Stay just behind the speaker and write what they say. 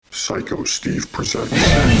Psycho Steve presents.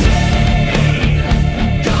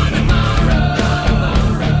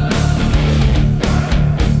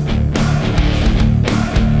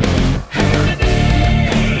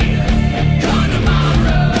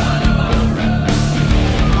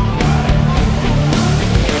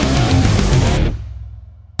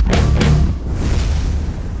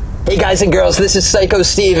 Hey guys and girls, this is Psycho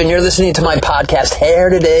Steve, and you're listening to my podcast,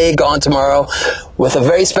 Hair Today, Gone Tomorrow, with a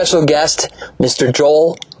very special guest, Mr.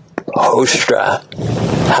 Joel Hostra.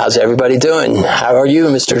 How's everybody doing? How are you,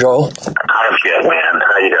 Mr. Joel? I'm good, man.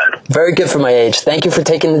 How you doing? Very good for my age. Thank you for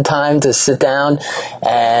taking the time to sit down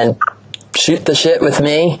and shoot the shit with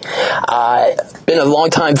me. I've been a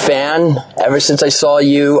longtime fan ever since I saw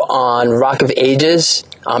you on Rock of Ages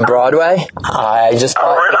on Broadway. I just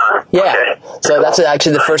yeah. Okay. So that's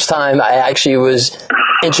actually the first time I actually was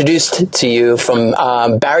introduced to you from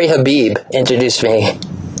Barry Habib introduced me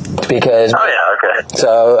because. Oh yeah, okay.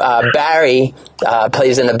 So Barry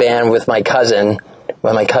plays in a band with my cousin.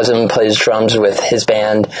 When my cousin plays drums with his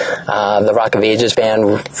band, the Rock of Ages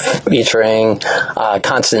band, featuring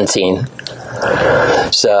Constantine.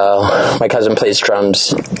 So my cousin plays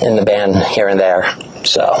drums in the band here and there.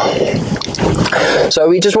 So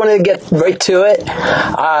we just wanted to get right to it.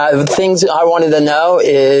 Things I wanted to know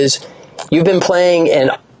is you've been playing in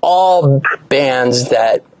all bands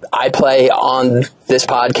that I play on this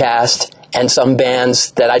podcast and some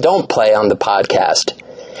bands that I don't play on the podcast.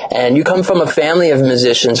 And you come from a family of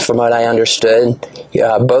musicians, from what I understood.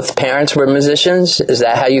 Both parents were musicians. Is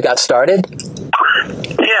that how you got started?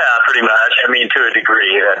 Yeah, pretty much. I mean, to a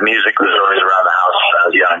degree. Music was always around the house when I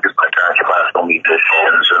was young because my parents were classical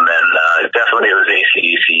musicians. And then definitely it was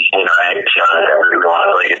AC/DC. You know, I was young and everybody wanted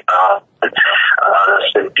to play guitar.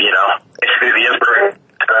 Basically the inspiration.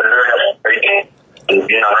 I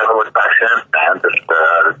never looked back since, man. Just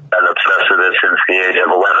been obsessed with it since the age of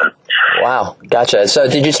 11. Wow, gotcha. So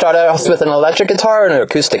did you start off with an electric guitar or an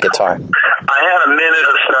acoustic guitar? I had a minute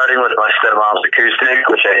of starting with my stepmom's acoustic,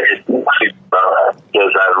 which I did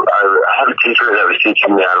because I had a teacher that was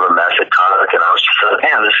teaching me how to master tonic, and I was just like,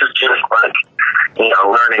 man, this is just like,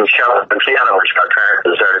 learning cello and piano, which my parents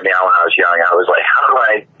started me out when I was young. I was like, how do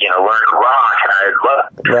I, learn rock? And I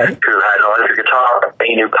loved it because I had an electric guitar, I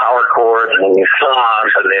knew power chords and new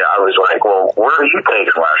songs, and I was like, well, where are you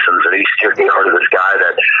taking lessons? And he took me over to this guy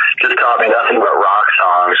that just taught me nothing but rock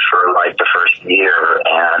songs for like the first year,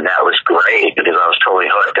 and that was great because I was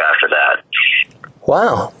totally hooked after that.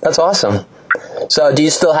 Wow, that's awesome. So do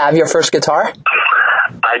you still have your first guitar?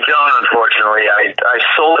 I don't, unfortunately. I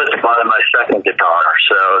sold it to buy my second guitar,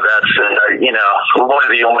 so that's, one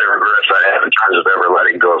of the only regrets I have in terms of ever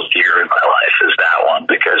letting go of gear in my life is that one,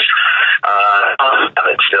 because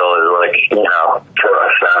it still is like, a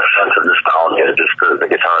sense of nostalgia, just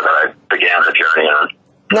the guitar that I began the journey on.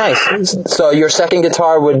 Nice. So your second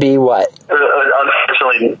guitar would be what?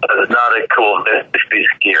 Unfortunately, not a cool piece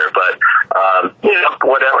of gear, but,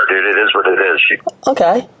 whatever, dude. It is what it is.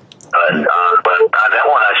 Okay. But that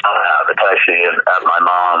one I still have. It's actually at my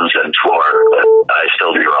mom's in Florida, but I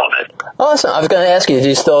still do own it. Awesome. I was going to ask you, do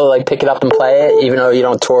you still pick it up and play it, even though you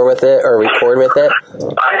don't tour with it or record with it?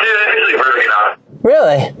 I do usually bring it up.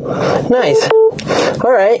 Really? Nice.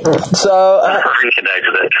 All right. So Reconnect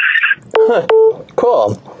with it.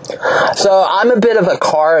 Cool. So I'm a bit of a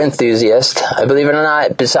car enthusiast. Believe it or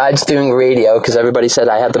not, besides doing radio, because everybody said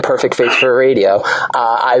I had the perfect face for radio,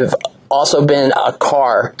 I've also been a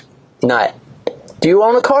car nut. Do you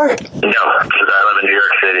own a car? No, because I live in New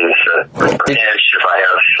York City. So if I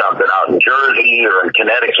have something out in Jersey or in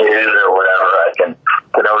Connecticut or whatever, I can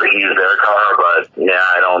always use their car. But yeah,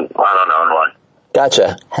 I don't own one.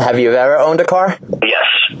 Gotcha. Have you ever owned a car? Yes.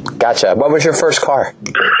 Gotcha. What was your first car?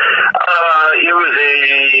 It was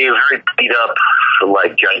a very beat up,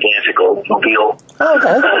 gigantic old mobile. Oh,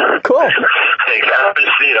 okay. Cool. I think got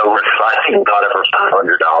it for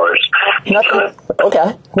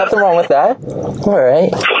 $500. Nothing wrong with that. All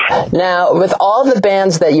right. Now, with all the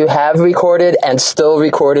bands that you have recorded and still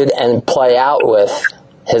recorded and play out with,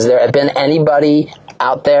 has there been anybody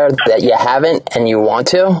out there that you haven't and you want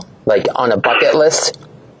to? Like on a bucket list? No,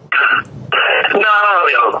 I don't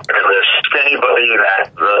really have a bucket list. Anybody that,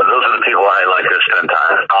 those are the people I like to spend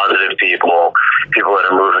time with. Positive people that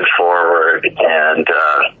are moving forward, and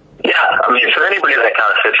for anybody that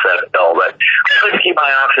kind of fits that bill, but I like to keep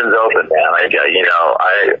my options open, man. I'm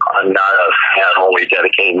not a fan of only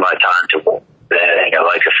dedicating my time to one thing. I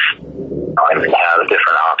like to have a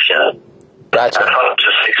different option. Gotcha. It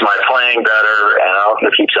just makes my playing better, and it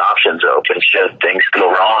also keeps options open. Should things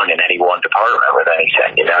go wrong in any one department with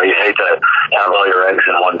anything, you hate to have all your eggs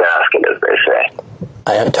in one basket, as they say.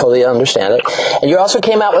 I totally understand it. And you also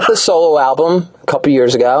came out with a solo album a couple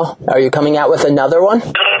years ago. Are you coming out with another one?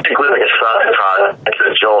 Technically, like a side project.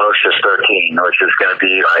 It's Joel Osh's 13, which is going to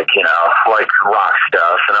be like, like rock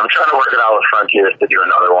stuff. And I'm trying to work it out with Frontiers to do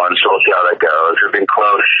another one, so we'll see how that goes. We've been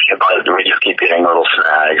close, but we just keep getting little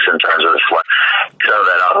snags in terms of so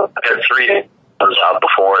that I had 3 albums out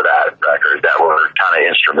before that record that were kind of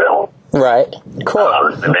instrumental. Right. Cool.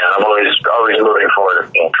 And I'm always moving forward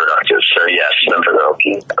and being productive. So yes, never will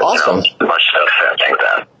keep. Awesome. Much stuff like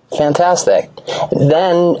that. Fantastic.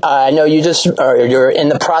 Then I know you're in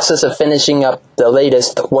the process of finishing up the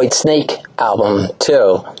latest Whitesnake album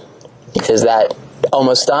too. Is that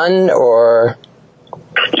almost done, or?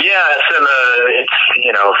 Yeah, it's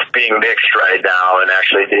being mixed right now, and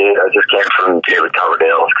actually I just came from David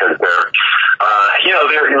Coverdale because they're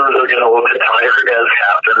getting a little bit tired, as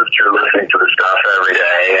happens. You're listening to the stuff every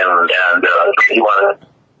day, and you want to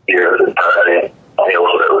hear a little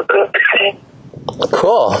bit with the mixing.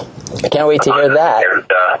 Cool. I can't wait to hear that. And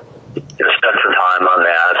spend some time on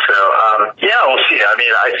that. So, we'll see. I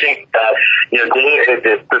mean, I think that,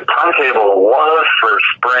 the timetable was for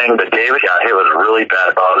spring, but David got hit with a really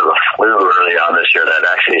bad bout of the flu early on this year that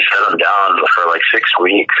actually set him down for like 6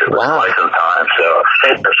 weeks. It was quite some time. So,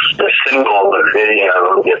 the single, the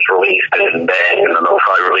video gets released in May, and then they'll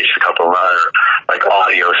probably release a couple of other, like,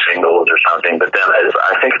 audio singles or something. But then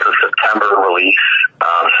I think it's a September release,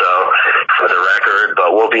 for the record.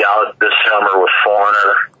 But we'll be out this summer with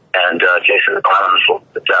Foreigner and Jason Bonham's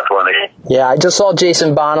Zeppelin. Yeah, I just saw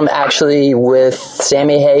Jason Bonham actually with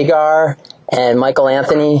Sammy Hagar and Michael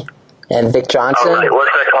Anthony and Vic Johnson. Oh, right.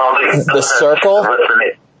 What's that called? The Circle.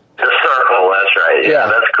 The Circle, that's right. Yeah,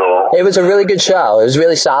 that's cool. It was a really good show. It was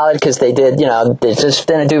really solid because they did, they just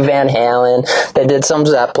didn't do Van Halen. They did some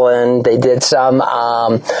Zeppelin. They did some,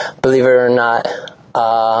 believe it or not,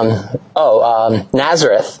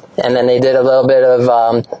 Nazareth. And then they did a little bit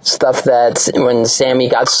of stuff that when Sammy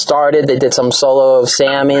got started, they did some solo of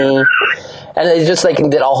Sammy. And they just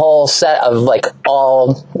did a whole set of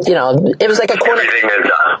all, it was like a corner. Everything they've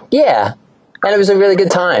done. Yeah. And it was a really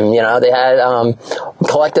good time. They had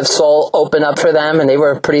Collective Soul open up for them, and they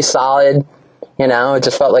were pretty solid. It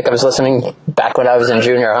just felt like I was listening back when I was in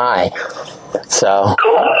junior high. So,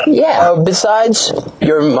 yeah. Besides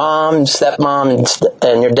your mom, stepmom,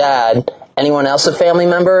 and your dad, anyone else a family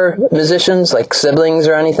member, musicians, like siblings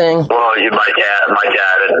or anything? Well, my dad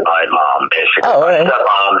and my mom, basically. Oh, all right. My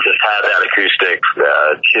stepmom just had that acoustic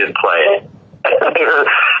kid play.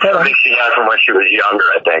 Something she had from when she was younger,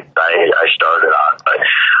 I think. I started on, but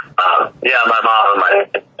my mom and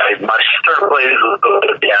my sister plays a little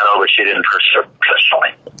bit of piano, but she didn't pursue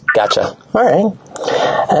professionally. Gotcha. All right.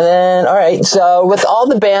 And then, all right. So with all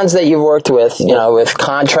the bands that you've worked with, with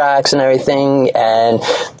contracts and everything, and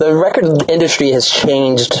the record industry has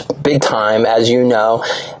changed big time, as you know,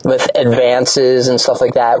 with advances and stuff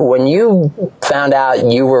like that. When you found out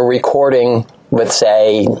you were recording with,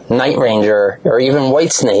 say, Night Ranger or even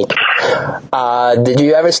Whitesnake, did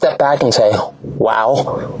you ever step back and say,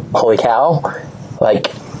 wow, holy cow,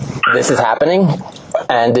 this is happening?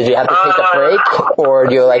 And did you have to take a break, or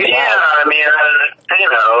do you wow? Yeah, I mean,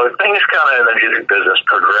 things kind of in the music business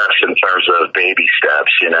progress in terms of baby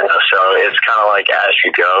steps, so it's kind of like as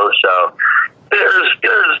you go. So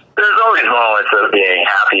there's always moments of being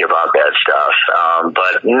happy about that stuff,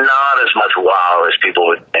 but not as much wow as people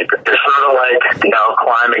would think. It's sort of like,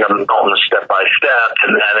 climbing a mountain step by step,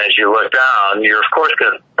 and then as you look down, you're of course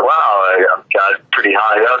going to, wow, I got pretty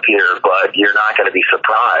high up here, but you're not going to be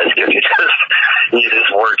surprised if you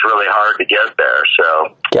just worked really hard to get there.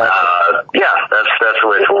 So, that's the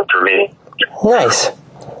way it's worked for me. Nice.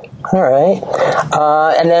 All right.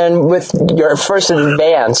 And then with your first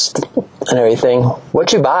Advanced and everything,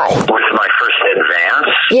 what'd you buy? With my first Advance?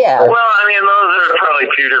 Yeah. Well, I mean, those are probably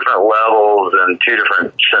two different levels and two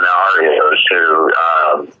different scenarios too.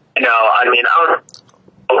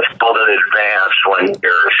 I was called an Advance when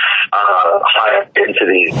you're hired into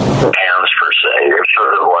these bands, per se. You're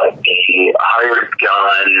sort of like the hired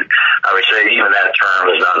gun. I would say even that term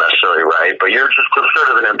is not necessarily right, but you're just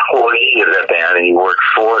sort of an employee of that band, and you work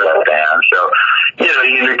for that band. So,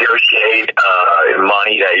 you negotiate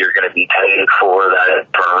money that you're going to be paid for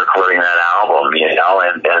recording that album, and you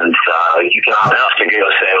can opt to go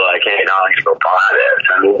say, hey, now I'm going to go buy this.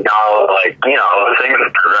 I mean, now, things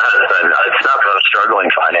have progressed, and it's not that I'm struggling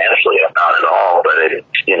financially, not at all, but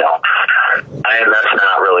that's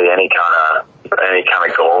not really any kind of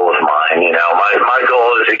goal of mine. My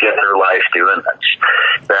goal is to get through life doing this.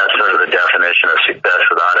 That's sort of the definition of success,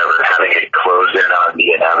 without ever having it close in on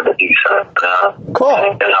me and having to do something. Cool.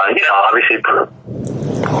 And obviously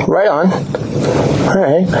Right on. All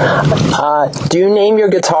right. Do you name your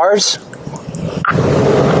guitars?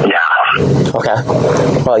 Yeah. Okay.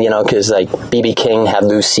 Well, because like B.B. King had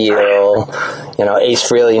Lucille. Ace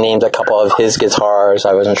Frehley named a couple of his guitars.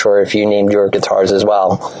 I wasn't sure if you named your guitars as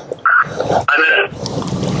well. I mean,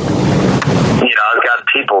 I've got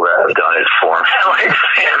people that have done it for me, like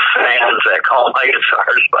fans that call my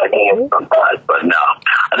guitars by name, but no,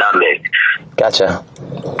 not me. Gotcha.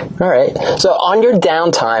 All right. So on your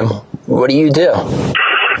downtime, what do you do?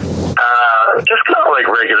 Just kind of like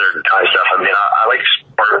regular guy stuff. I mean, I like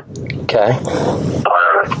sport. Okay. A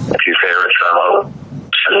few favorites. I'm a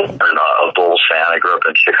Bulls fan. I grew up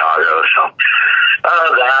in Chicago, so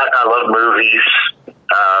that. I love movies.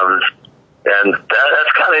 And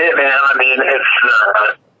that's kind of it, man. I mean, it's,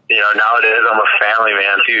 nowadays I'm a family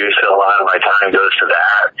man too, so a lot of my time goes to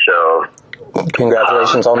that. So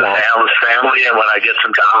congratulations on that. Family, and when I get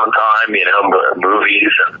some downtime,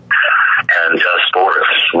 movies and sports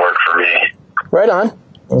work for me. Right on.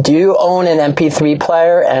 Do you own an MP3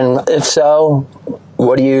 player? And if so,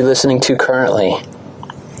 what are you listening to currently?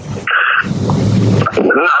 Not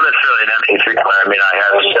necessarily an MP3 player. I mean, I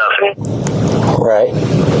have stuff. Right.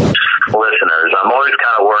 Listeners, I'm always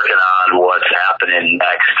kind of working on what's happening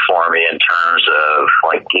next for me in terms of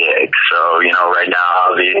like gigs. So, right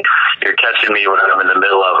now you're catching me when I'm in the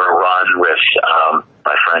middle of a run with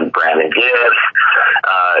my friend Brandon Gibbs.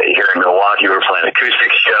 Here in Milwaukee, we're playing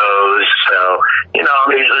acoustic shows. So,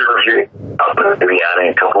 I'm usually maybe adding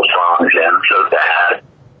a couple songs in. So that.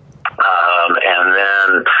 And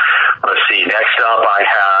then, let's see, next up I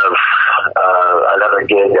have another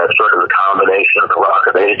gig that's sort of a combination of the Rock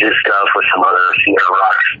of Ages stuff with some other Sierra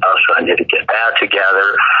Rock stuff, so I need to get that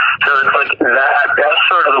together. So it's like that's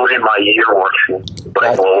sort of the way my year works.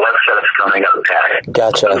 Like, what's that's coming up next?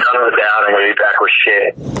 Gotcha. I'm done with that, I'm going to be back with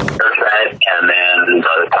shit. And then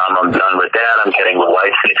by the time I'm done with that, I'm getting the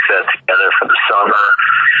Whitesnake set together for the summer.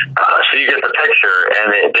 So you get the picture,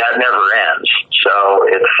 and that never ends. So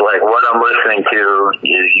it's like what I'm listening to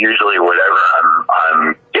is usually whatever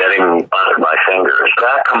I'm getting under my fingers.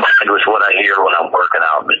 That combined with what I hear when I'm working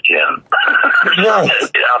out in the gym.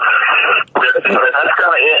 Nice. That's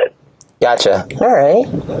kind of it. Gotcha. All right.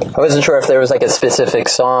 I wasn't sure if there was like a specific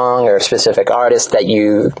song or a specific artist that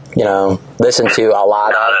you listen to a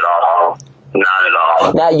lot. Not at all. Not at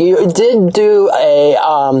all. Now, you did do a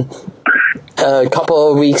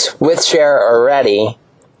couple of weeks with Cher already,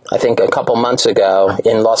 I think a couple months ago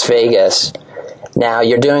in Las Vegas. Now,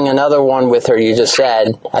 you're doing another one with her, you just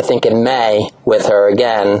said, I think in May, with her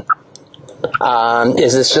again.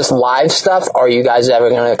 Is this just live stuff? Are you guys ever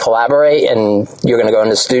going to collaborate and you're going to go in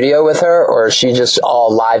the studio with her, or is she just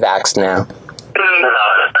all live acts now? I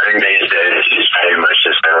think these days she's pretty much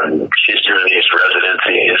just she's doing these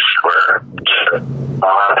residencies where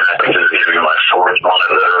I think this is going to be my fourth one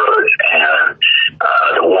of those, and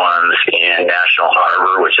the ones in National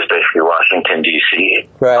Harbor, which is basically Washington, D.C.,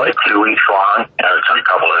 right. like 2 weeks long, and I've done a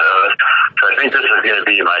couple of those. So I think this is going to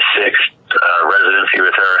be my sixth residency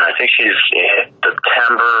with her, and I think she's in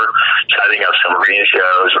September setting up some arena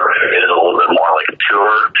shows, or it is a little bit more like a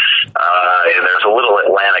tour. And there's a little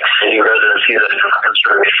Atlantic City residency that's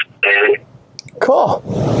constructed. Cool.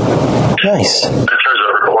 Nice. In terms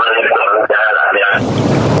of recording and stuff like that, I mean,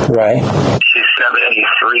 right. She's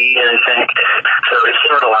 73, I think. So it's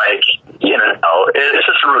sort of like, it's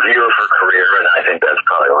just a review of her career, and I think that's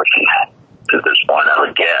probably what she has at this point, I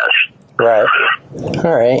would guess. Right.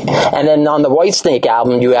 All right. And then on the Whitesnake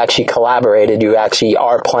album, you actually collaborated. You actually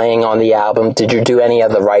are playing on the album. Did you do any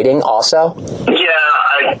of the writing also?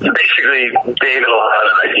 Yeah, basically, David will have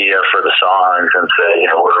an idea for the songs and say,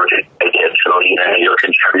 where would you take it? So, you'll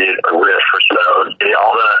contribute a riff or so.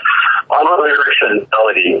 All the lyrics and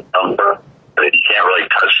melody, you can't really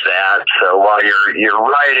touch that. So while you're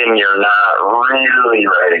writing, you're not really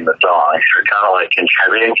writing the songs. You're kind of like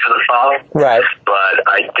contributing to the song. Right. But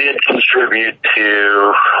I did contribute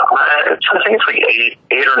to, I think it's like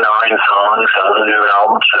eight or nine songs on the new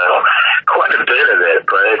album. So quite a bit of it,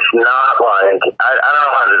 but it's not like, I don't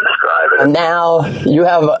know how to describe it. And now you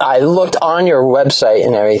have, I looked on your website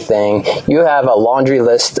and everything, you have a laundry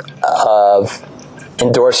list of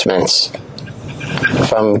endorsements.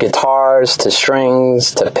 From guitars to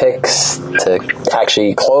strings to picks to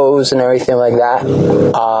actually clothes and everything like that.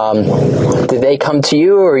 Did they come to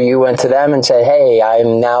you, or you went to them and said, hey,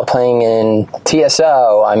 I'm now playing in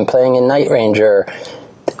TSO, I'm playing in Night Ranger?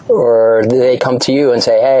 Or did they come to you and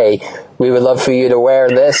say, hey, we would love for you to wear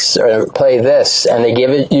this or play this, and they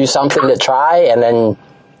give you something to try, and then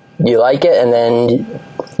you like it, and then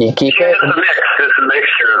You keep it? It's a mix. It's a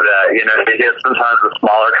mixture of that. You know, sometimes the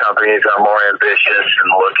smaller companies are more ambitious and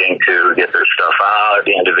looking to get their stuff out.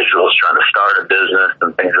 The individuals trying to start a business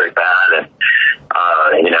and things like that. And,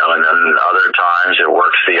 you know, and then other times it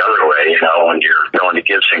works the other way. You know, when you're going to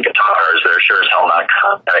Gibson Guitars, they're sure as hell not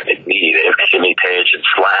contacting me. They have Jimmy Page and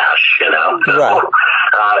Slash, you know. So, right.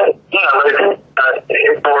 You know,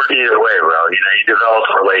 it's works either way, bro. You know, you develop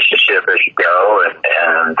a relationship as you go,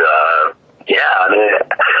 and yeah, I mean,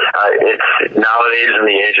 it's nowadays in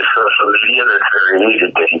the age of social media, it's very easy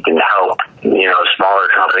that you can help, you know, smaller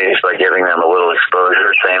companies by giving them a little exposure,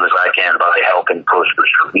 same as I can by helping posters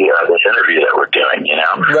for this interview that we're doing, you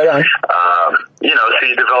know. Right on. You know, so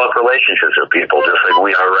you develop relationships with people just like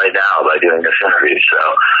we are right now by doing this interview. So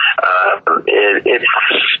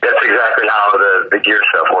that's exactly how the gear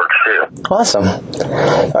stuff works too. Awesome.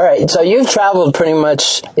 All right, so you've traveled pretty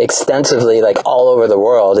much extensively, like all over the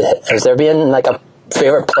world. Has there been like a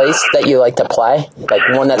favorite place that you like to play, like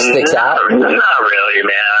one that sticks out? Not really,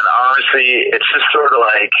 man. Honestly, it's just sort of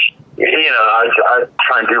like, you know, I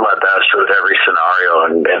try and do my best with every scenario,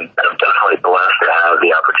 and I'm definitely blessed to have the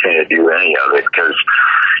opportunity to do any of it, because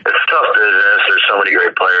it's a tough business. There's so many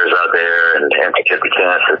great players out there, and to get the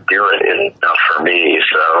chance to do it is enough for me.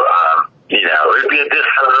 So, you know, it'd be a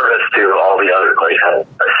disservice to all the other places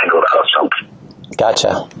I singled out something.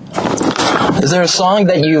 Gotcha. Is there a song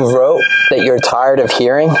that you wrote that you're tired of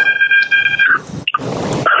hearing?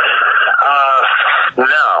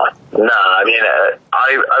 No. I mean,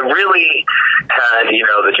 I really had, you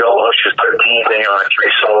know, the Joel Osh's 13 thing on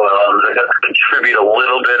 3 solo albums. I got to contribute a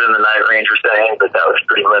little bit in the Night Ranger thing, but that was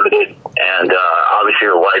pretty limited. And obviously,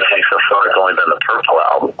 the White Snake so far has only been the Purple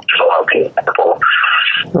album, so I'll be Purple.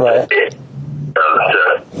 Right.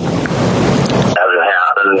 Hasn't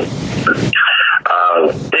happened.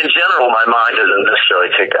 In general, my mind doesn't necessarily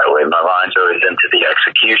tick that way. My mind's always into the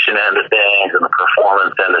execution end of things and the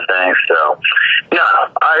performance end of things. So, yeah,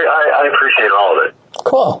 I appreciate all of it.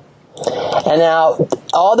 Cool. And now,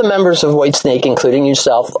 all the members of Whitesnake, including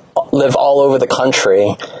yourself, live all over the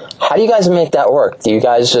country. How do you guys make that work? Do you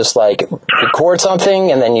guys just, like, record something,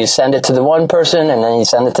 and then you send it to the one person, and then you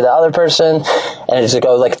send it to the other person, and does it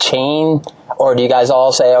go, like, chain? Or do you guys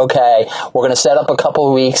all say, okay, we're going to set up a couple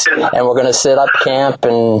of weeks, and we're going to set up camp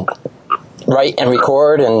and write and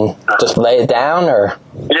record and just lay it down? Or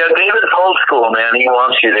yeah, David's old school, man. He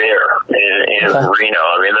wants you there in Reno.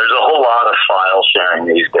 I mean, there's a whole lot of file sharing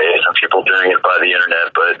these days, and people doing it by the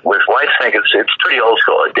internet. But with Whitesnake, it's pretty old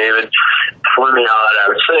school. Like, David flew me out. I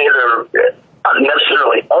would say they're not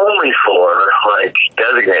necessarily only for, like,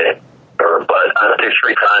 designated, but I think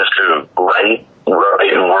 3 times to write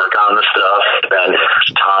and work on the stuff. And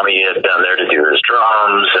Tommy had been there to do his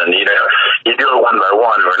drums, and, you know, you do it one by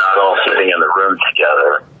one. We're not all sitting in the room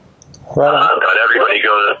together. right. But everybody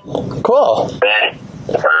goes. Cool. There's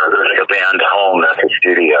like a band home at the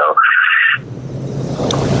studio.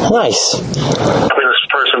 Nice. It's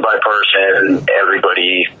person by person.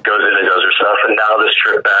 Everybody goes in and does their stuff. And now this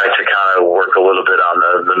trip back to kind of work a little bit on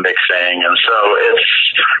the mixing. And so it's,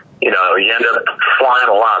 you know, you end up flying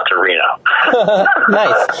a lot to Reno.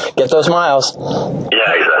 Nice. Get those miles.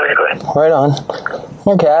 Yeah, exactly. Right on.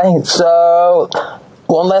 Okay, so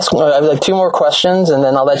one last, I have like 2 more questions, and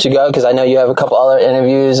then I'll let you go because I know you have a couple other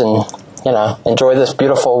interviews, and, you know, enjoy this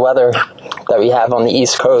beautiful weather that we have on the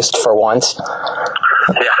East Coast for once.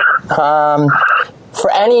 Yeah. For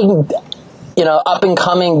any, you know,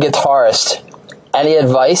 up-and-coming guitarist, any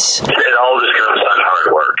advice? It all just comes on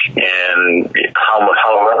hard work, and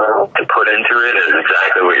however to put into it is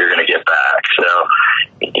exactly what you're going to get back. So,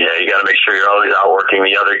 you know, you got to make sure you're always outworking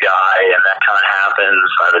the other guy, and that kind of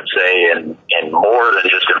happens, I would say, in more than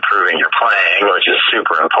just improving your playing, which is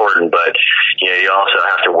super important, but, you know, you also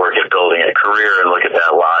have to work at building a career and look at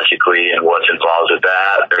that logically and what's involved with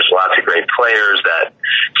that. There's lots of great players that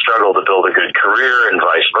struggle to build a good career and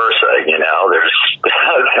vice versa. You know, there's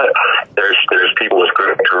people with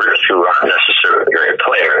great careers who aren't necessarily great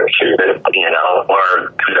players, who, you know,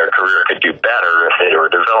 or their career could do better if they were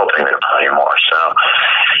developing their playing more. So,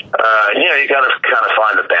 you know, you got to kind of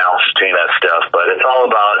find the balance between that stuff, but it's all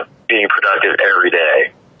about being productive every day.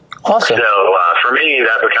 Awesome. So for me,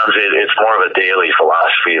 that becomes it's more of a daily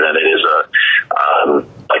philosophy than it is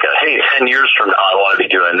like a, hey, 10 years from now I want to be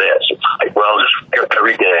doing this. It's like, well, just get up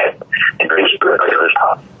every day and be productive as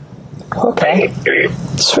possible. Okay.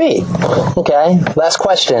 Sweet. Okay. Last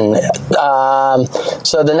question.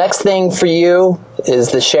 So the next thing for you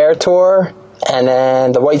is the Share Tour, and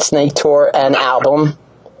then the Whitesnake Tour and album.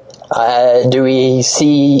 Do we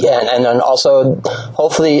see, and then also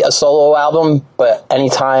hopefully a solo album, but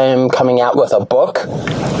anytime coming out with a book?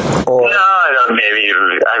 Or? No, I don't, maybe.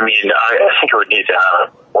 I mean, I think it would need to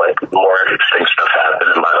have like more interesting stuff happen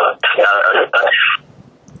in my life.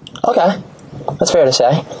 Okay, that's fair to say.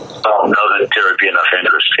 I don't know that there would be enough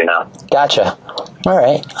interest, you know. Gotcha. All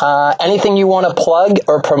right. Anything you want to plug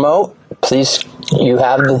or promote? Please, you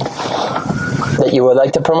have that you would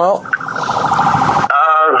like to promote?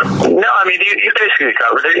 No, I mean, you basically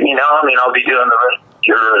covered it, you know. I mean, I'll be doing the rest of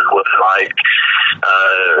yours with, like,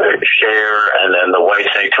 Cher, and then the White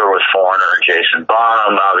Snake tour with Foreigner and Jason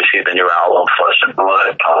Bonham. Obviously, the new album, Flesh and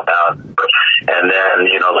Blood, comes out. And then,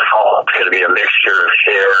 you know, the fall, it's going to be a mixture of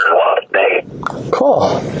Cher and White Snake.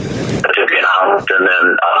 Cool. To be announced. And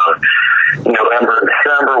then November and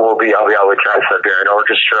December, I'll be out with Trans-Siberian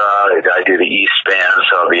Orchestra. I do the East Band,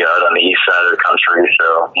 so I'll be out on the east side of the country.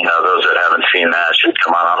 So, you know, those that haven't seen that should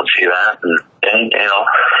come on out and see that. And you know,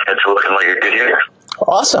 it's looking like a good year.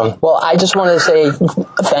 Awesome. Well, I just wanted to say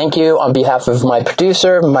thank you on behalf of my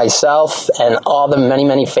producer, myself, and all the many,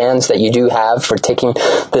 many fans that you do have for taking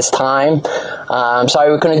this time. I'm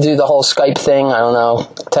sorry we couldn't do the whole Skype thing. I don't know.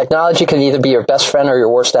 Technology can either be your best friend or your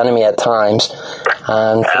worst enemy at times.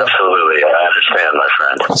 Absolutely. I understand, my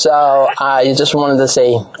friend. So I just wanted to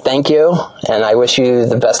say thank you, and I wish you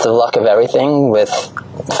the best of luck of everything with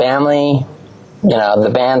family, you know, the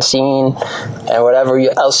band scene, and whatever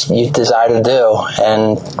else you desire to do.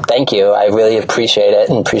 And thank you. I really appreciate it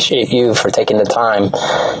and appreciate you for taking the time.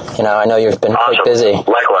 You know, I know you've been quite busy.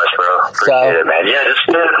 Likewise, bro. Appreciate it, man. Yeah, just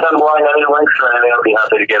send along any links or anything. I'll be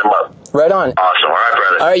happy to get them up. Right on. Awesome. All right,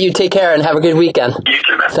 brother. All right, you take care and have a good weekend. You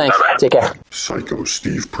too, man. Thanks. Bye-bye. Take care. Psycho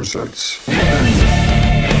Steve presents.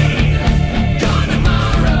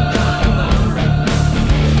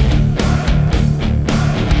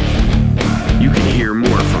 You can hear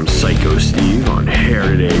more from Psycho Steve on Hair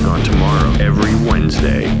Today, Gone Tomorrow every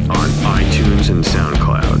Wednesday on iTunes and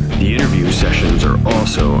SoundCloud. The interview sessions are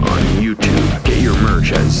also on YouTube. Get your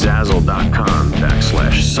merch at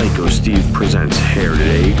Zazzle.com/Psycho Steve presents Hair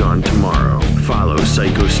Today, Gone Tomorrow. Follow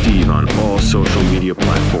Psycho Steve on all social media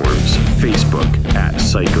platforms. Facebook at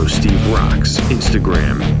Psycho Steve Rocks.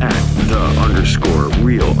 Instagram at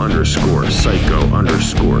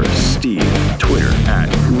 @the_real_psycho_Steve. Twitter at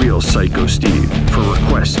Real Psycho Steve. For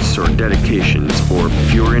requests or dedications, or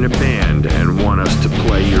if you're in a band and want us to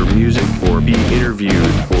play your music or be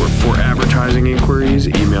interviewed, or for advertising inquiries,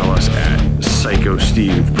 email us at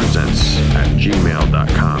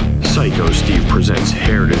psychostevepresents@gmail.com. Psycho Steve Presents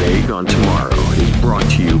Hair Today, Gone Tomorrow is brought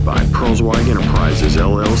to you by Pearlswag Enterprises,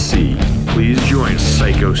 LLC. Please join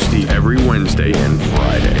Psycho Steve every Wednesday and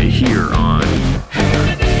Friday here on